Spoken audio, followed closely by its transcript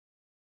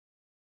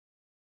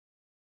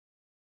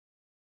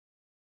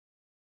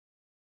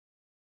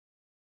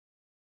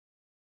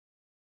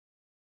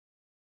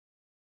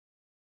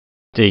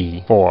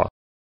D4.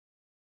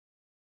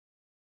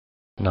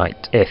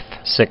 Knight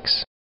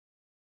F6.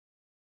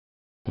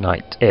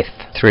 Knight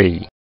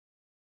F3.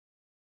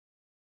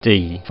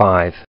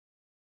 D5.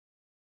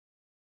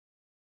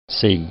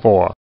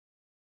 C4.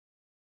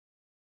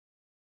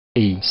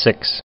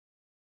 E6.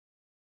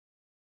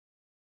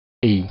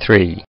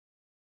 E3.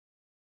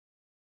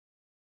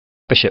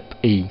 Bishop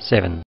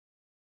E7.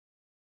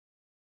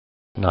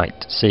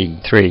 Knight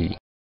C3.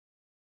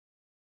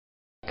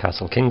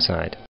 Castle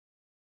kingside.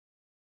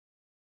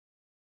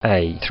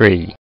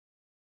 A3.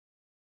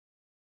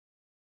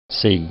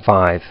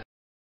 C5.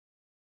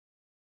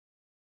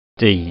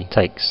 D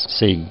takes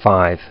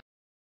C5.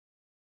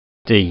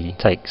 D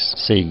takes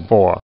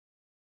C4.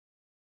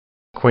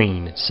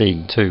 Queen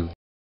C2.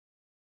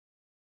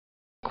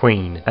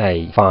 Queen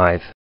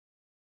A5.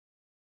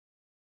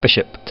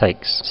 Bishop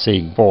takes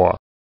C4.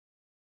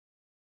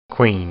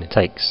 Queen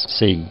takes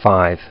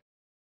C5.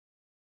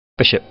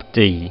 Bishop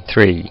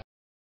D3.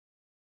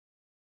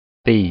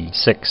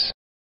 B6.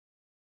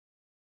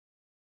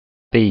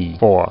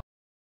 B4.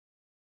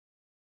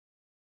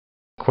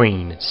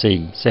 Queen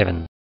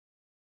C7.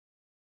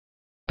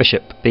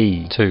 Bishop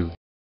B2.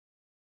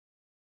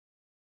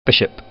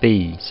 Bishop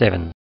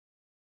B7.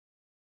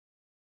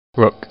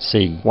 Rook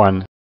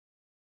C1.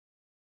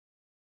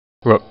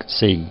 Rook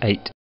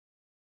C8.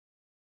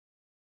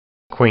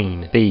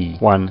 Queen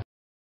B1.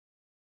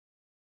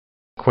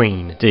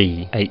 Queen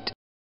D8.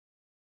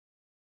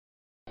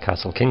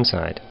 Castle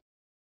kingside.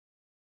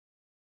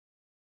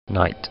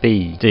 Knight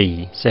B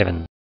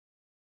D7.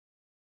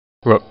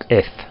 Rook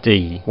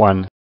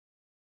FD1.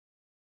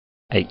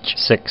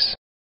 H6.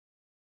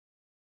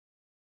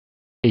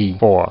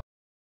 E4.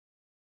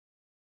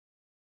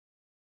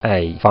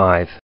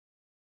 A5.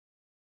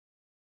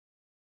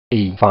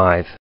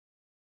 E5.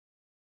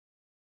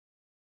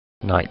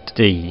 Knight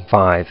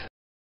D5.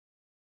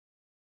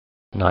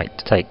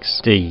 Knight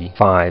takes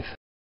D5.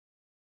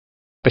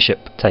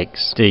 Bishop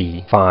takes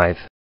D5.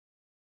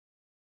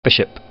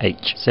 Bishop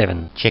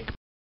H7 check.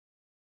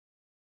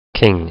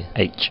 King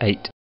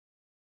H8.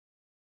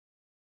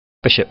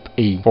 Bishop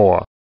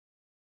E4.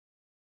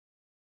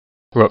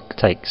 Rook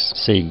takes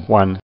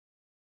C1.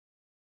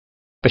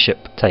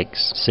 Bishop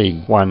takes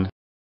C1.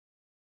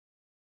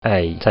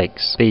 A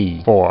takes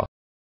B4.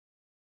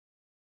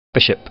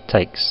 Bishop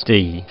takes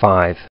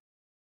D5.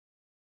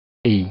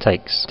 E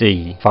takes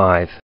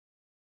D5.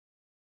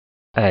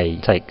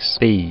 A takes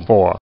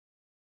B4.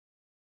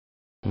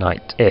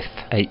 Knight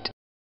F8.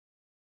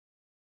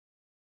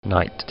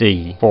 Knight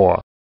D4.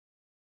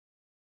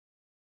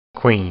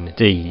 Queen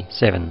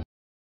D7.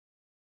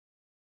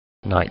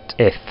 Knight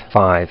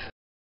F5.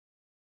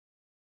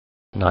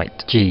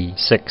 Knight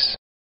G6.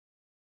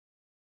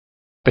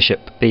 Bishop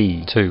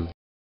B2.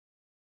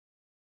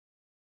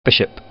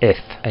 Bishop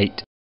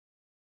F8.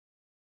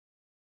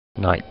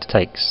 Knight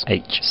takes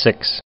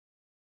H6.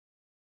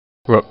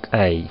 Rook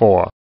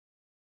A4.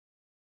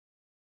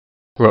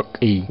 Rook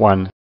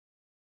E1.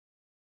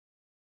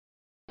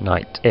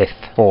 Knight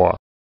F4.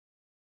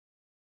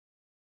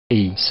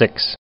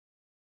 E6.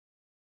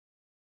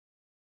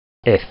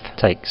 F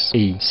takes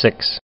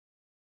E6.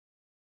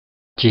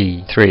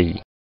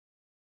 G3.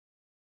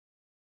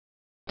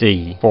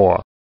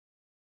 D4.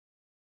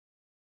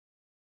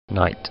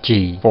 Knight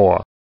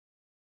G4.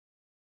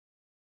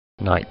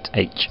 Knight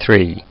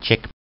H3 check.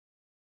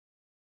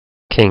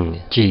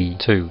 King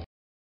G2.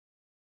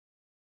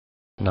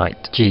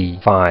 Knight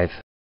G5.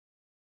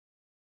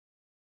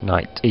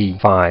 Knight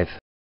E5.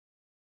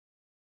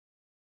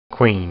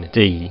 Queen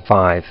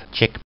D5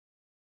 check.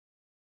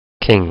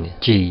 King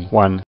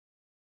G1.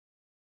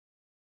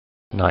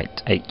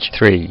 Knight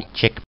H3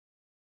 check.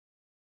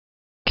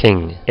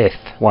 King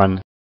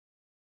F1.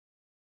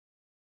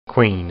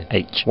 Queen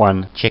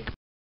H1 check.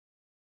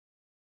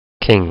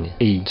 King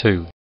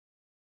E2.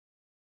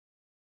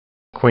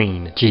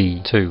 Queen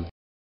G2.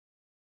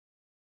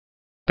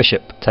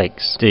 Bishop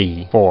takes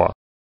D4.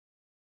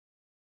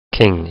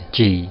 King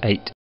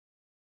G8.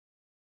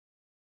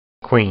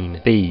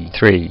 Queen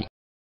B3.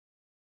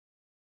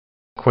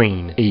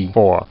 Queen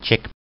E4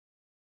 check.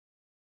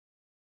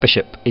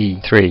 Bishop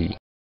E3.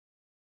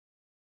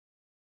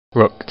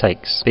 Rook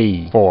takes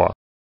B4.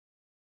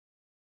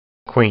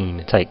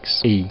 Queen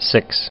takes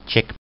E6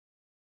 check.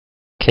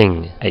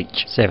 King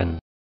H7.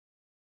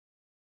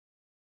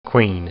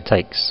 Queen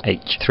takes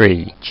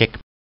H3 check.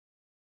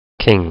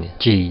 King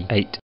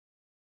G8.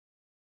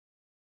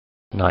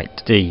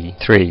 Knight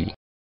D3.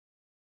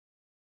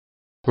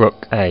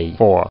 Rook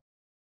A4.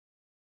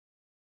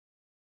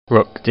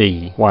 Rook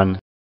D1.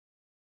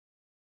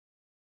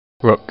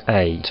 Rook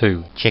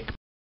A2 check.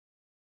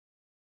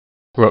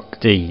 Rook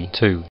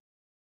D2.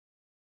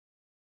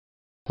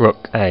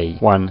 Rook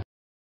A1.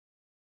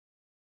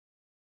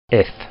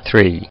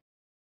 F3.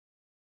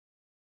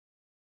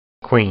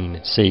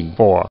 Queen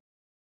C4.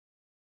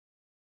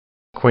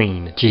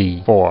 Queen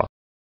G4.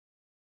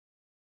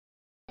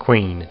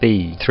 Queen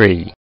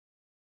B3.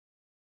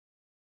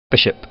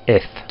 Bishop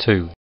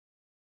F2.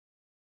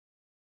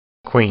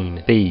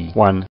 Queen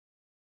B1.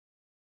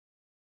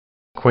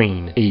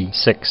 Queen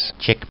E6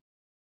 check.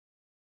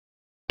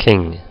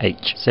 King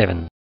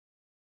h7.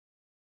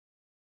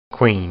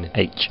 Queen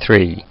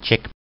h3,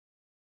 check.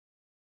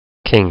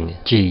 King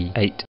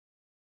g8.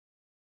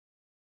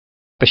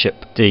 Bishop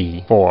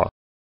d4.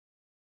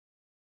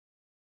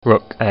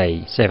 Rook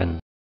a7.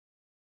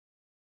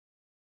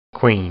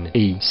 Queen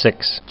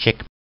e6,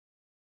 check.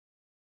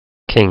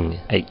 King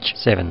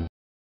h7.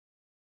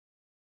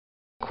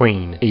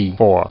 Queen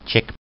e4,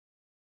 check.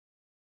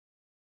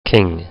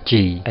 King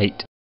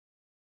g8.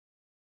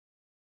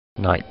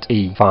 Knight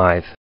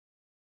e5.